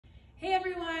Hey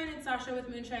everyone, it's Sasha with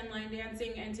Moonshine Line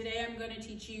Dancing, and today I'm going to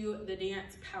teach you the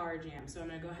dance Power Jam. So I'm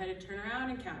going to go ahead and turn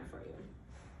around and count it for you.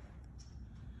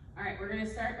 All right, we're going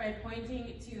to start by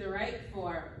pointing to the right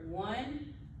for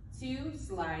 1, 2,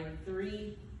 slide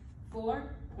 3,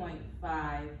 4, point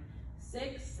 5,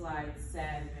 6, slide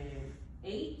 7,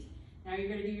 8. Now you're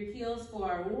going to do your heels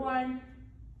for 1,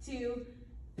 2,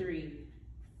 3,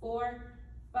 4,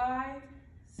 5,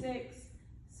 6,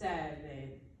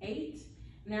 7, 8.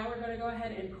 Now we're going to go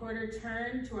ahead and quarter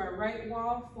turn to our right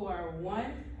wall for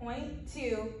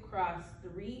 1.2, cross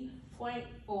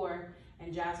 3.4,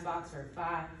 and jazz box for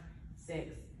 5,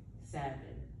 6, 7,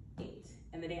 8.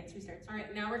 And the dance restarts. All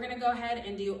right, now we're going to go ahead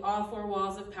and do all 4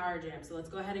 walls of Power Jam. So let's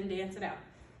go ahead and dance it out.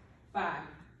 5,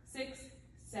 6,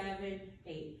 7,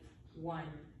 8. 1,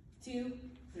 2,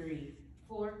 3,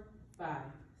 4, 5,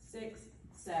 6,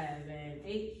 7,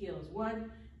 8. Heels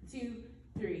 1, 2,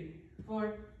 3,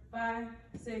 4, 5,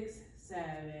 6,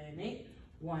 7, 8.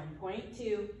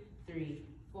 1.2, 3,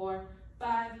 4,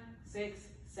 5, 6,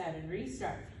 7.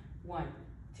 Restart. 1,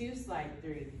 2, slide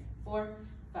 3, 4,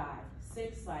 5,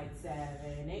 6, slide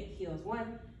 7, 8. Heels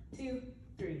 1, 2,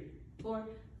 3, 4,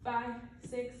 5,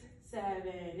 6, 7,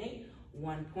 8.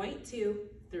 1.2,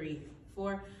 3,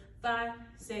 4, 5,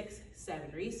 6,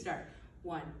 7. Restart.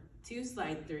 1, 2,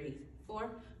 slide 3, 4,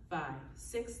 5,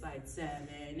 6, slide 7,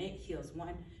 8. Heels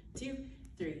 1, 2,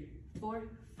 3, 4,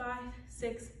 5,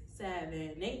 6,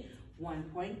 7, 8.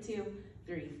 1.2,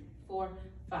 3, 4,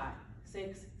 5,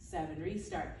 6, 7.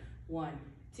 Restart. 1,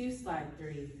 2, slide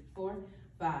 3, 4,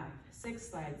 5, 6,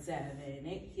 slide 7,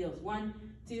 8. Heels 1,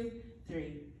 2,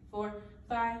 3, 4,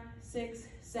 5, 6,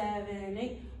 7,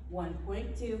 8.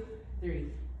 1.2,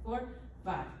 3, 4,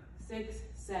 5, 6,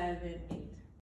 7, 8.